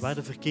rooms. Waar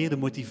de verkeerde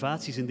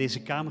motivaties in deze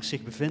kamers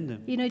zich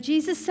bevinden. You know,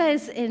 Jesus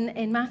says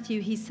in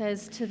Matthew, He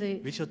says to the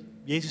Weet je wat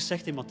Jezus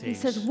zegt in He Matthäus?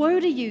 says, "Woe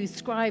to you,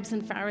 scribes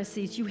and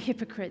Pharisees, you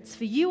hypocrites,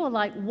 for you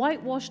are like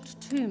whitewashed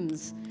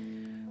tombs,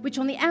 which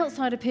on the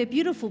outside appear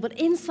beautiful, but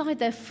inside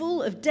they're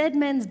full of dead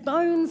men's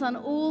bones and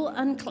all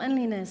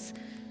uncleanliness.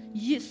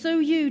 So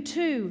you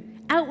too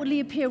outwardly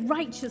appear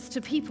righteous to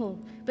people,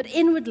 but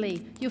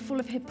inwardly you're full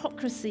of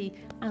hypocrisy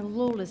and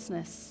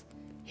lawlessness."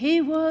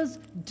 He was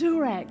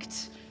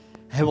direct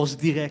Hij was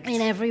direct, in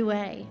every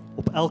way.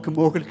 op elke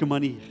mogelijke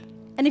manier.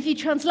 And if you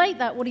translate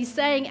that, what he's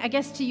saying, I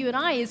guess, to you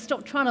and I, is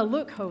stop trying to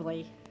look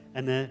holy.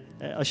 En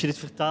als je dit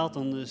vertaalt,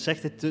 dan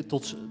zegt het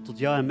tot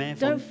jou en mij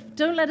van...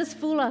 Don't let us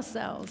fool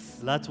ourselves.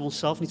 Laten we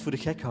onszelf niet voor de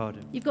gek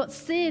houden. You've got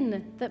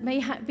sin that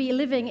may be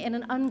living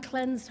in an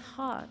uncleansed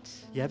heart.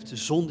 Je hebt de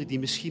zonde die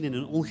misschien in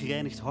een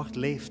ongereinigd hart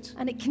leeft.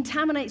 And it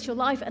contaminates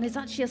your life and is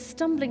actually a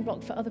stumbling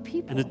block for other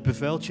people. En het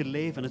bevuilt je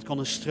leven en het kan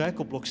een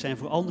struikelblok zijn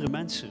voor andere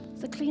mensen.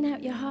 So clean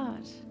out your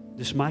heart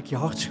Dus maak je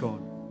hart schoon.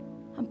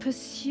 and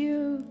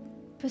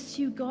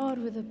pursue God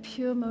with a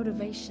pure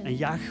motivation. En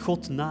jaag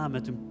God na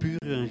met een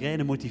pure en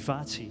reine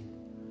motivatie.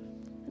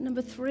 And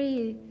number 3,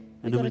 we've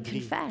got nummer to 3.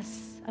 confess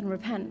and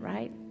repent,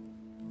 right?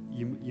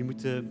 Je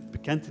moet de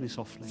bekentenis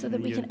afleggen. So that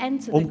en we je can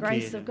enter the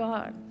grace of omkeren,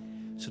 God.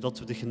 zodat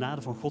we de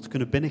genade van God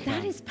kunnen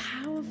binnengaan. That is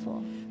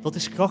powerful. Dat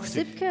is krachtig.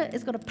 Zipka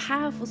has got a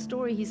powerful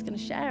story he's going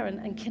to share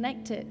and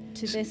connect it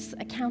to this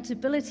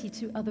accountability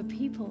to other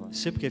people.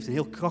 Sipke heeft een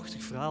heel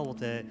krachtig verhaal wat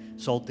hij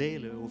zal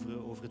delen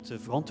over het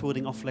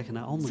verantwoording afleggen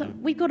naar So anderen.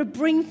 we've got to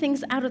bring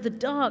things out of the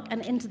dark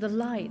and into the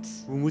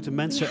light. We moeten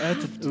mensen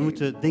we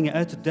moeten dingen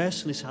uit de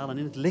duisternis halen en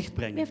in het licht We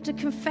brengen. have to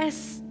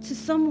confess to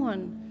someone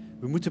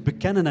We moeten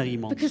bekennen naar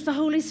iemand. because the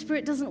Holy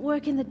Spirit doesn't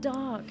work in the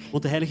dark.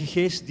 Want de Heilige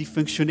Geest die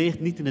functioneert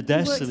niet in de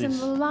He works in duisternis.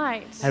 the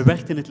light. Hij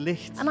werkt in het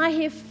licht. And I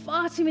hear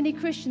far too many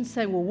Christians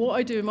saying, well, what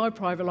I do in my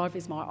private life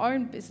is my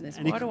own business.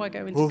 En Why ik do I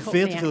go into hoor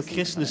veel te veel accents?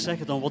 christenen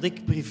zeggen dan, wat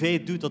ik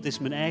privé doe, dat is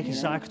mijn eigen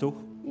zaak toch?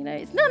 You know,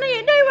 it's no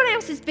one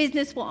else's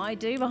business what I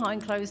do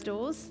behind closed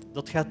doors.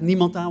 Dat gaat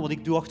niemand aan wat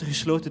ik doe achter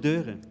gesloten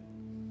deuren.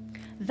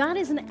 That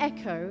is an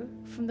echo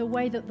from the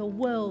way that the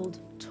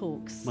world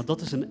talks. Maar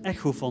dat is een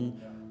echo van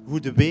hoe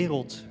de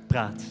wereld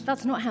praat.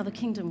 That's not how the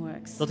kingdom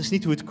works. Dat is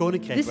niet hoe het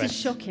koninkrijk This werkt. is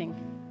shocking.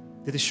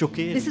 Dit is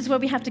chockerend. This is where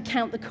we have to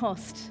count the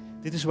cost.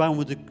 Dit is waarom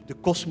we de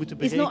kost moeten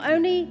It's not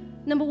berekenen. only,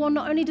 number one,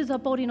 not only does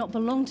our body not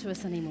belong to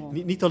us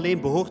anymore, Niet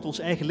alleen behoort ons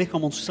eigen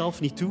lichaam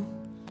onszelf niet toe.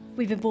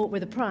 we've been bought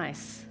with a price.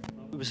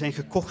 We zijn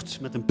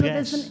gekocht met een But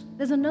prijs.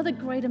 there's another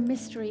greater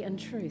mystery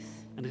and truth.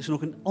 En er is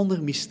nog een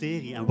ander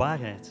mysterie en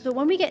waarheid. That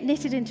when we get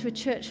knitted into a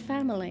church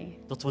family,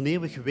 Dat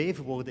wanneer we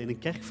geweven worden in een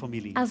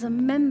kerkfamilie, as a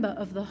member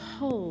of the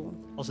whole,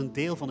 als een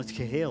deel van het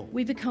geheel,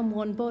 we become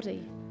one body.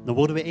 dan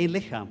worden we één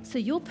lichaam. So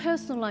your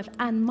personal life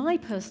and my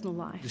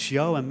personal life, Dus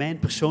jouw en mijn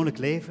persoonlijk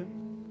leven,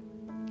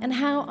 and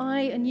how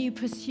I and you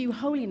pursue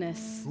holiness,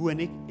 hoe en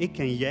ik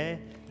en jij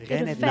it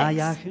reinheid affects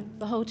najagen,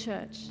 the whole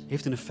church.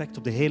 heeft een effect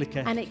op de hele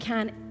kerk. And it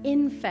can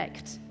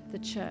infect the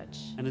church.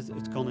 En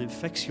het kan een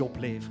infectie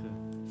opleveren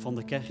van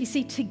de kerk. You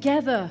see,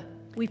 together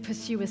we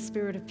pursue a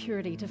spirit of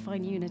purity to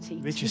find unity.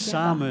 Weet je, Together.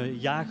 samen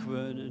jagen we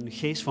een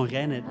geest van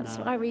reinheid That's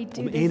na why we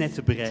do om eenheid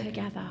te this bereiken.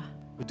 together.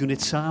 We doen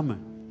dit samen.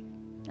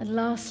 And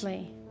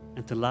lastly,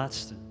 En ten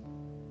laatste,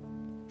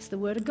 it's the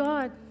Word of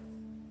God.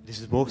 het is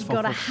het woord We've van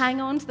got to God.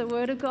 hang on to the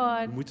Word of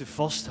God. We moeten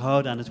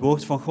vasthouden aan het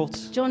woord van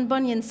God. John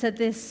Bunyan said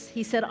this.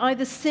 He said,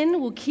 either sin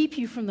will keep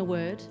you from the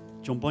Word,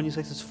 John Bunyan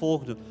zegt het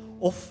volgende.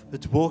 Of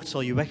het woord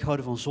zal je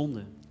weghouden van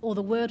zonde. or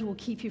the Word will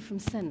keep you from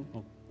sin.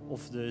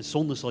 Of de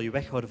zonde zal je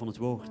weghouden van het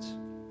woord.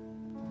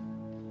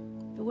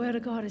 The Word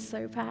of God is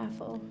so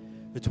powerful.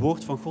 Het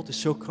woord van God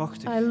is zo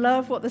krachtig. I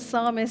love what the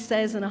psalmist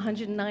says in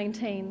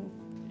 119.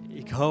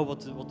 Ik hou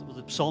wat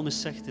de psalmist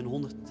zegt in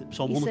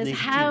Psalm He says, 119.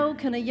 how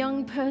can a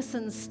young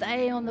person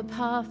stay on the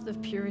path of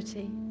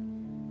purity?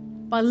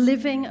 By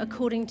living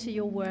according to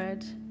your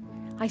word.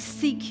 I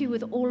seek you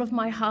with all of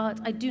my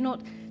heart.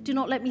 Do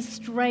not let me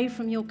stray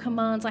from your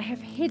commands. I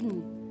have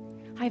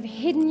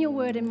hidden your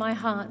word in my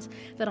heart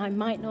that I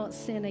might not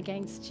sin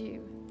against you.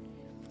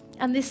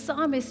 And this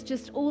psalmist,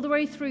 just all the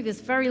way through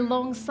this very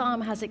long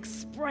psalm, has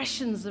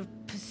expressions of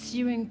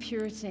pursuing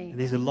purity. En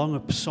deze lange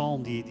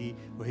psalm, die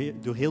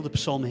door heel de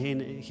psalm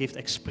heen geeft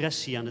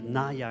expressie aan het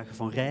najagen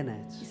van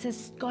reinheid. He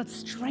says, God,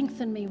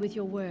 strengthen me with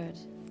your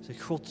word.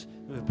 Zeg, God,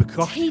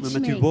 bekrachtig me Teach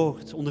met me. uw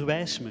woord,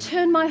 onderwijs me.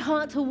 Turn my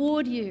heart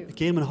toward you. Ik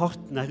keer mijn hart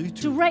naar u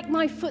toe. Direct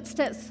my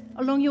footsteps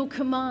along your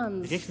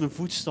commands. Richt mijn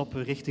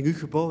voetstappen richting uw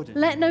geboden.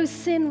 Let no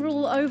sin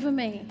rule over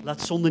me.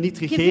 Laat zonde niet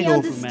Give me regeren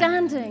over mij.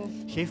 understanding.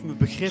 Geef me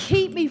begrip.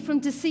 Keep me from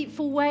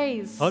deceitful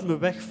ways. Houd me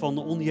weg van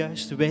de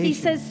onjuiste He wegen.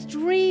 says,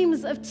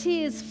 streams of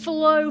tears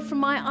flow from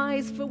my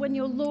eyes for when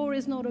your law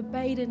is not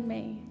obeyed in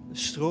me.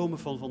 Stromen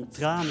van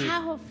tranen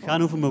powerful.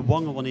 gaan over mijn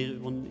wangen wanneer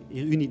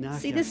u niet See,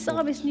 nagejaagd this wordt.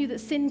 psalmist knew that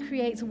sin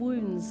creates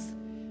wounds.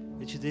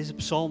 Weet je, deze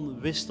psalm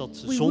wist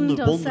dat We zonde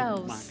wound wonden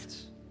ourselves.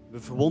 maakt. We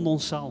verwonden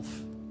onszelf.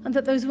 And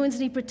that those wounds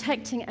need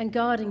protecting and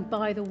guarding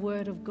by the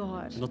word of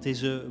God. En dat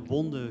deze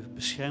wonden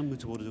beschermd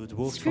moeten worden door het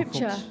woord van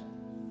Scripture. God.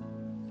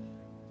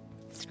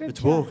 Het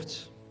Scripture,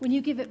 woord, when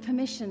you give it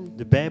permission,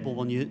 de Bijbel,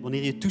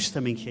 wanneer je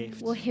toestemming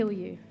geeft, will heal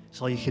you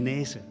zal je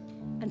genezen.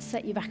 and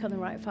set you back on the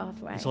right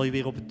pathway. En zal je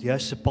weer op het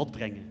juiste pad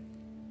brengen.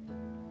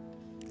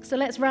 So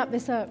let's wrap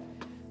this up.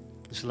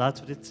 Dus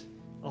laten we dit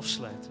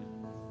afsluiten.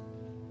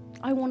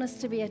 I want us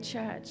to be a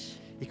church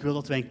Ik wil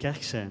dat wij een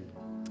kerk zijn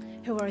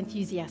who are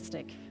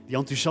enthusiastic. die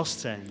enthousiast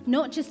zijn.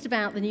 Not just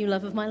about the new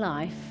love of my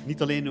life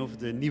Niet alleen over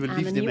de nieuwe and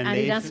the liefde in new mijn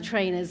Adidas leven.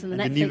 trainers and the En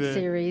de Netflix nieuwe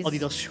series,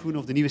 Adidas schoenen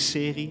of de nieuwe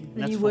serie. the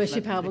net new van worship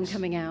Netflix. album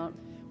coming out.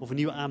 Of een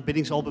nieuwe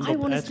aanbiddingsalbum I dat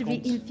want us to be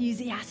uitkomt.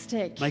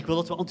 enthusiastic Maar ik wil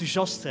dat we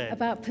enthousiast zijn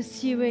about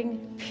pursuing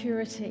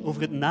purity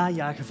over het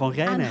najagen van and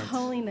reinheid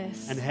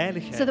holiness en so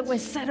heiligheid. that we're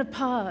set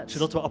apart.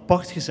 Zodat we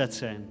apart gezet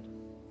zijn.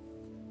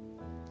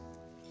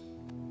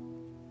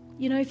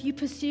 You know, if you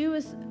pursue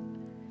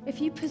a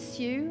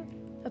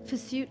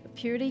pursuit of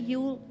purity,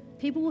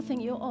 people will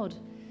think you're odd.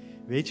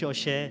 Weet je,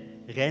 als jij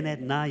reinheid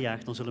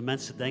najaagt, dan zullen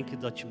mensen denken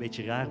dat je een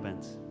beetje raar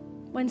bent.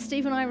 When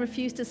Steve and I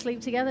refused to sleep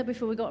together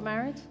before we got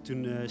married,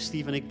 Toen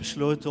Steve en ik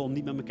besloten om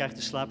niet met elkaar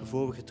te slapen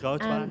voor we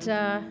getrouwd waren,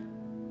 and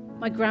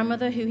my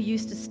grandmother, who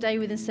used to stay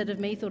with instead of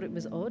me, thought it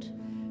was odd.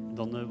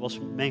 dan was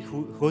mijn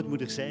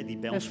grootmoeder, die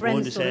bij Her ons friends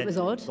woonde, thought zei it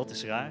was odd. dat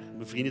is raar.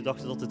 Mijn vrienden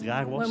dachten dat het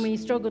raar was. When we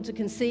struggled to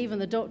conceive,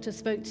 and the doctor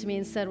spoke to me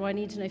and said, "Well, I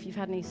need to know if you've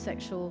had any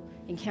sexual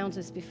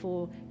encounters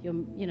before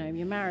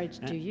your marriage.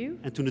 Do you?"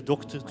 En toen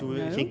toen we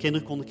No. geen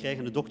kinderen konden krijgen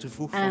en de dokter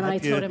vroeg van, And I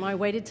heb told him je, I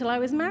waited till I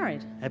was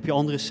married. heb je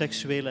andere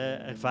seksuele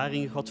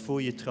ervaringen gehad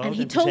voor je trouwde? And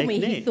he En toen told zei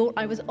me ik he nee.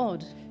 thought I was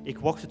odd. Ik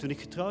wachtte toen ik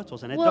getrouwd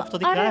was en hij Well, dacht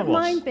dat ik I raar don't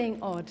was. mind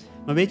being odd.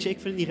 Maar weet je, ik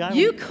vind het niet raar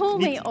You om call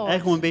me niet odd.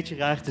 erg om een beetje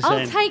raar te I'll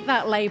zijn. take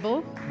that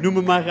label. Noem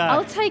me maar I'll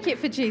raar. take it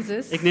for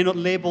Jesus. Ik neem dat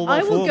label I wel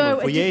will voor go me, a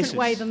voor different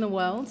way Jezus. than the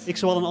world. Ik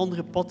zal wel een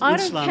andere pad don't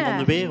inslaan dan care.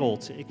 de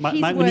wereld. He's Maakt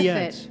me niet worth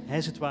uit. it. Hij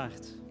is het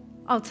waard.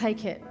 I'll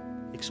take it.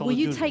 Ik zal Will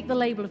het you doen. take the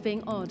label of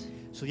being odd?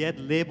 Zul jij het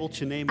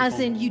labeltje nemen As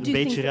van in, you een do things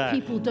beetje that raar?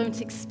 people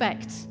don't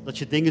expect. Dat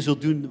je dingen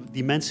zult doen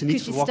die mensen niet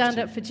Because you stand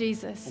verwachten. up for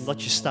Jesus.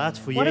 Omdat je staat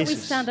voor Why don't we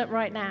Jezus. stand up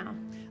right now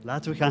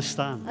Laten we gaan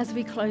staan, as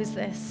we close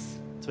this?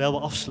 terwijl we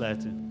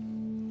afsluiten.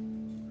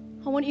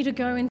 I want you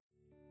to go in.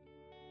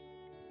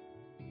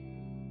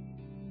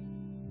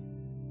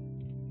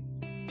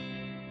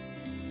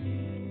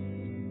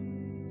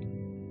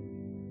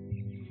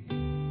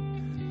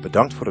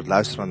 Bedankt voor het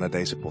luisteren naar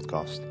deze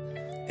podcast.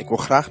 Ik wil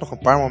graag nog een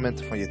paar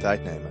momenten van je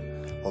tijd nemen,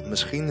 want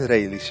misschien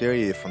realiseer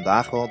je je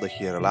vandaag wel dat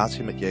je je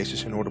relatie met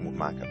Jezus in orde moet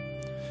maken.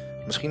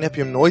 Misschien heb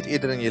je hem nooit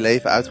eerder in je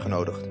leven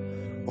uitgenodigd,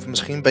 of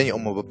misschien ben je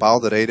om een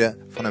bepaalde reden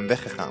van hem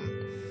weggegaan.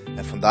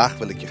 En vandaag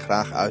wil ik je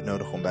graag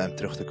uitnodigen om bij hem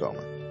terug te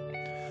komen.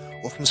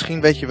 Of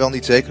misschien weet je wel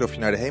niet zeker of je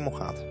naar de hemel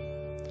gaat.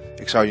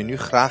 Ik zou je nu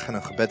graag in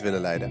een gebed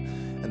willen leiden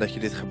en dat je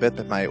dit gebed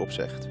met mij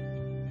opzegt.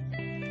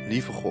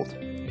 Lieve God,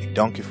 ik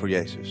dank u voor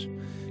Jezus.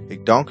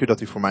 Ik dank u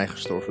dat u voor mij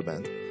gestorven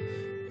bent.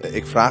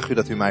 Ik vraag u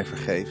dat u mij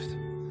vergeeft.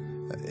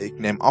 Ik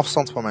neem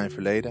afstand van mijn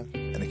verleden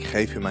en ik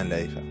geef u mijn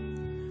leven.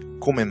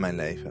 Kom in mijn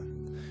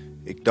leven.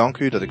 Ik dank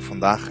u dat ik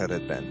vandaag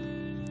gered ben.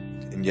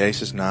 In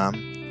Jezus' naam.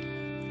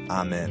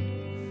 Amen.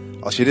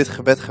 Als je dit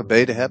gebed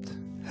gebeden hebt,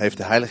 heeft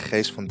de Heilige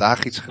Geest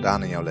vandaag iets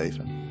gedaan in jouw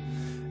leven.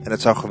 En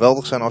het zou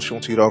geweldig zijn als je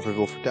ons hierover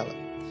wil vertellen.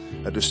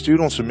 Dus stuur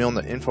ons een mail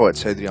naar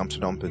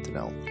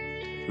info@c3amsterdam.nl.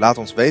 Laat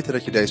ons weten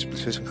dat je deze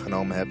beslissing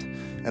genomen hebt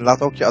en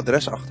laat ook je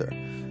adres achter.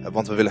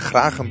 Want we willen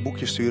graag een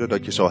boekje sturen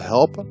dat je zal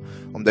helpen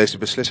om deze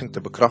beslissing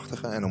te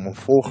bekrachtigen en om een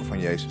volger van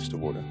Jezus te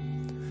worden.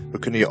 We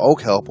kunnen je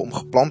ook helpen om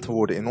geplant te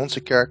worden in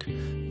onze kerk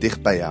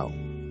dicht bij jou.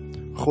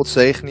 God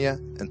zegene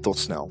je en tot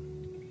snel.